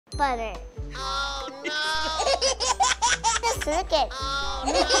butter. Oh no! Just look it. Oh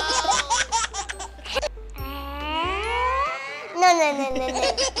no!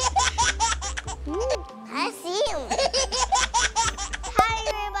 No. I see him. Hi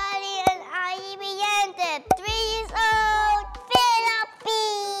everybody, and Allie Brillante, 3 years old,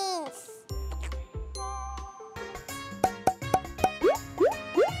 Philippines.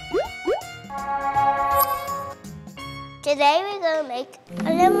 Today we're gonna make a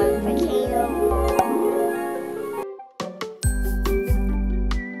lemon volcano.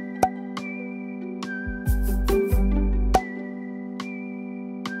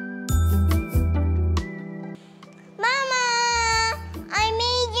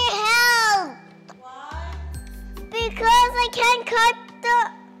 Because I can't cut the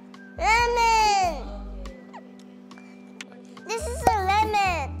lemon. This is a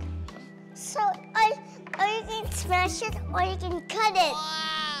lemon. So or you can smash it or you can cut it.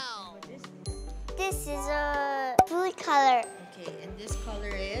 Wow. This is a food color. Okay, and this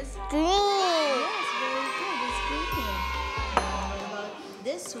color is? Green. Yes, very good. It's green. What about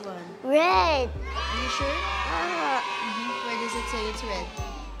this one? Red. Are you sure? Where does it say it's red?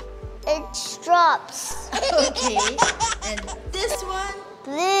 It drops. Okay, and this one?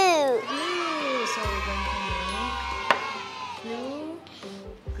 Blue. Blue. So we're going to make blue,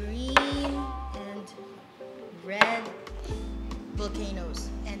 green, and red volcanoes.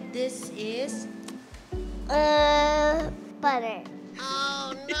 And this is? Butter.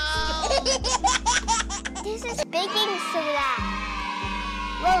 Oh no! This is baking soda.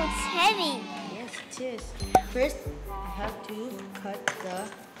 Whoa, it's heavy. Yes, it is. First, I have to cut the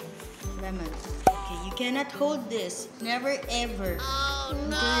lemon. Okay, you cannot hold this. Never ever. Oh,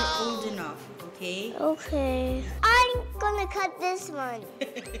 no. Until you're old enough, okay? Okay. I'm gonna cut this one.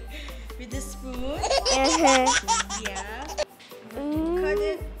 With the spoon? Yeah. Cut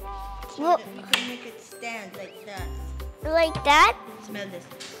it. Well, You can make it stand like that. like that? Smell this.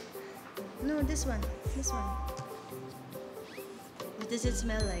 No, this one. This one. What does it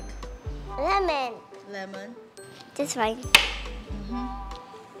smell like? Lemon. Lemon. This one.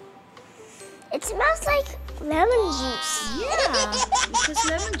 It smells like lemon juice. Yeah, because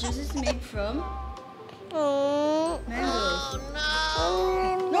lemon juice is made from mangoes.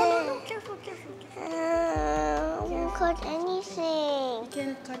 Oh, no. No, careful. I can't cut anything. You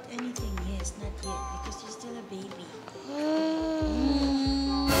cannot cut anything. Yes, not yet, because you're still a baby.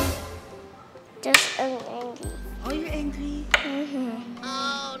 Just angry. Oh, you're angry?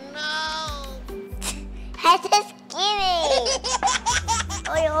 Oh no! I'm just kidding.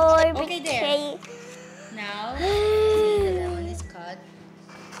 Okay, there. Now, see the lemon is cut.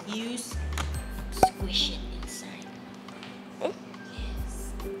 You squish it inside.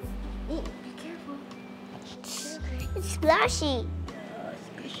 Yes. Oh, be careful. It's splashy.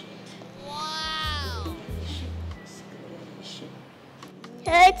 Squish it. Wow. Squish it.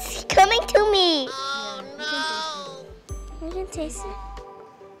 It's coming to me. Oh no. You can taste it.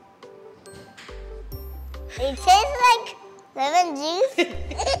 It tastes like lemon juice.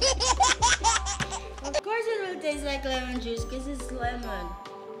 Of course it will taste like lemon juice because it's lemon.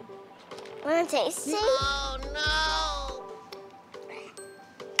 Wanna taste it? Oh no.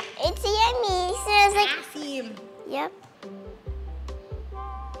 It's yummy. It smells like. Asim. Yep.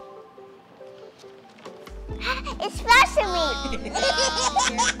 It's splashing me.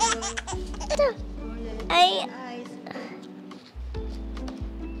 Careful. I.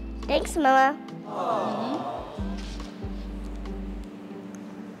 Thanks, Mama.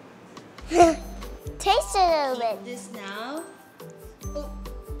 Taste it a little bit. This now. Oh,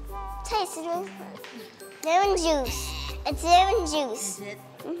 Taste it. Lemon juice. It's lemon juice. is it?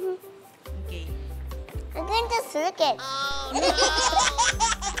 Okay. I'm going to suck it. Oh no!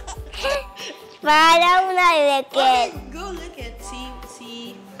 Parang na lick it. Okay, go lick it.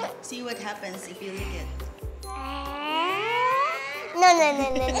 See what happens if you lick it. No.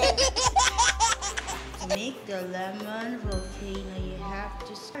 To make the lemon volcano, you have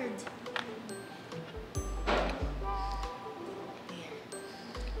to start.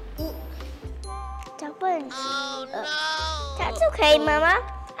 Oh. Tapon. Oh no! That's okay, Mama.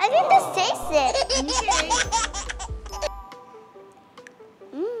 I can just taste it. Okay.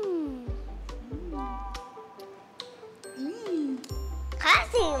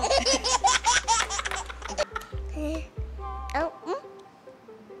 Kasim. Oh.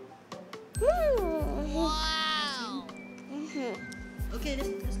 Wow. Okay,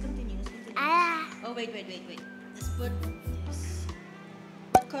 let's continue. Oh, wait. Let's put this.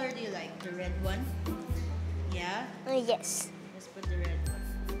 What color do you like? The red one? Yeah? Yes. Let's put the red one.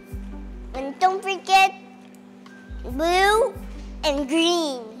 And don't forget blue and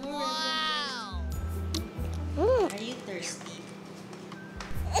green. Wow. thirsty.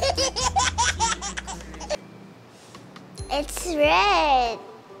 It's red.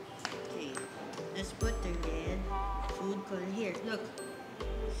 Okay, let's put the red food color here. Look.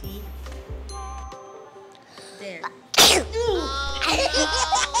 See? There.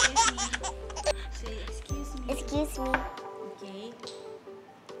 Say excuse me. Excuse me. Okay.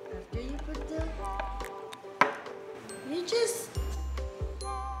 After you put the... You just...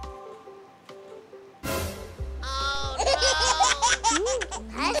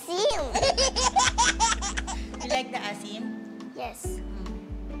 Asim. You like the asim? Yes.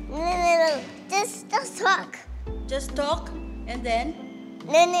 No. Just talk. Just talk and then...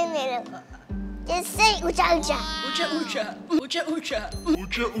 No. Just say ucha ucha. Ucha ucha. Ucha ucha.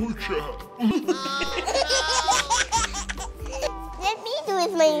 Ucha ucha. Let me do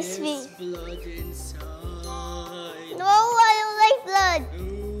it with my speech. Blood inside. No, I don't like blood.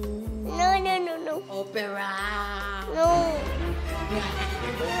 No. Opera. No.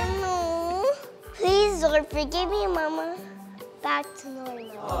 Please, Lord, forgive me, Mama. Back to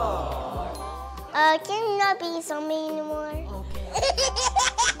normal. Can you not be zombie anymore? Okay.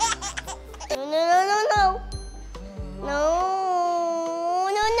 No. No.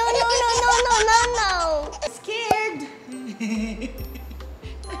 Scared.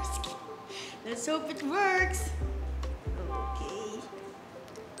 Let's hope it works. Okay.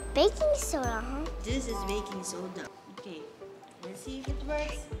 Baking soda, huh? This is baking soda. Okay. Let's see if it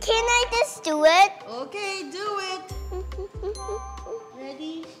works. Can I just do it? Okay, do it.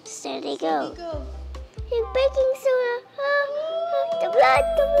 Ready? Steady, Go. go. Go. Hey, baking soda. The blood.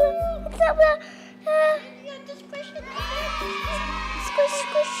 It's the blood. You have to squish it. Squish.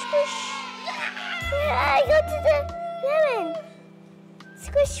 I go to the lemon.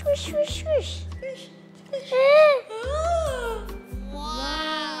 Squish. Oh.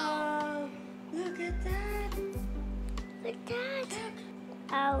 Wow. Look at that. Like that.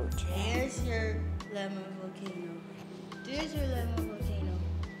 Ouch. Here's your lemon volcano. There's your lemon volcano.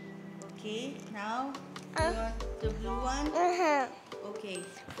 Okay, now you want the blue one? Okay,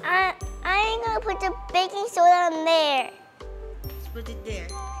 I ain't gonna put the baking soda in there. let's put it there.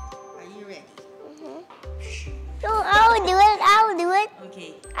 Are you ready? No, I'll do it.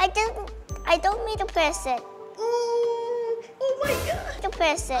 Okay. I don't need to press it. Oh my god! To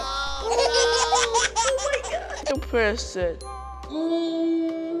press it. Oh my god! To press it. Oh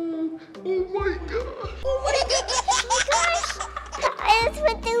my god. Oh my Gosh,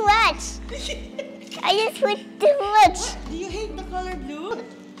 I just put too much. Do you hate the color blue?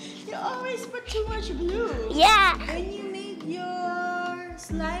 You always put too much blue. Yeah. When you made your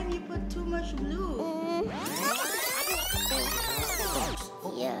slime, you put too much blue.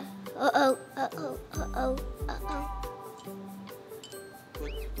 Yeah. Uh-oh.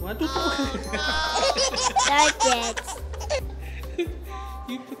 What to do? That's it.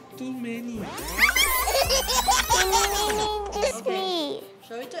 You put too many. Just me.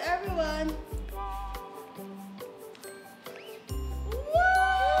 Show it to everyone.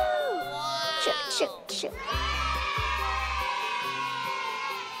 Shook. Good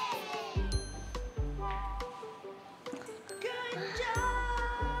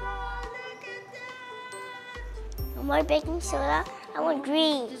job! Look at that! No more baking soda. I want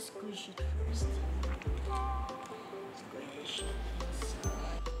green. Just squish it first. Squish it.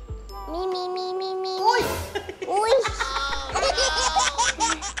 Me. Oi! Oi.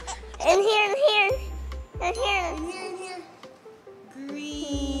 And here. Here.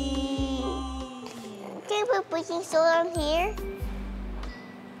 Green. Can you put baking soda on here?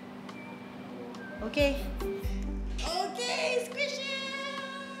 Okay. Okay, squish it!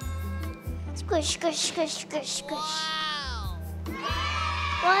 Squish.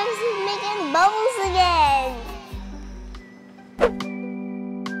 Why is it making bubbles again?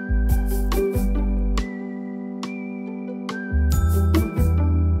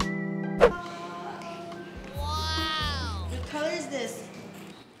 What color is this?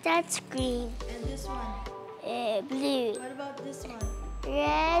 That's green. And this one? Blue. What about this one?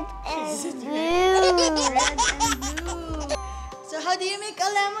 Red Is and it blue. Red and blue. So how do you make a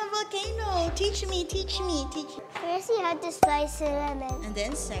lemon volcano? Teach me. First, you have to slice the lemon. And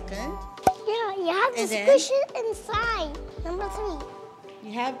then second, Yeah, you have to And then? squish it inside. Number 3,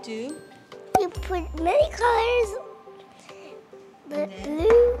 you have to... you put many colors. The And then?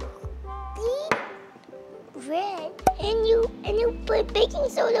 blue, green, red, and you put baking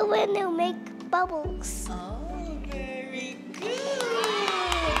soda when they make bubbles. Oh, very good.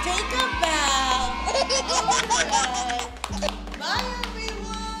 Take a bow. Alright. Bye,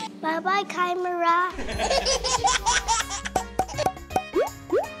 everyone. Bye, camera.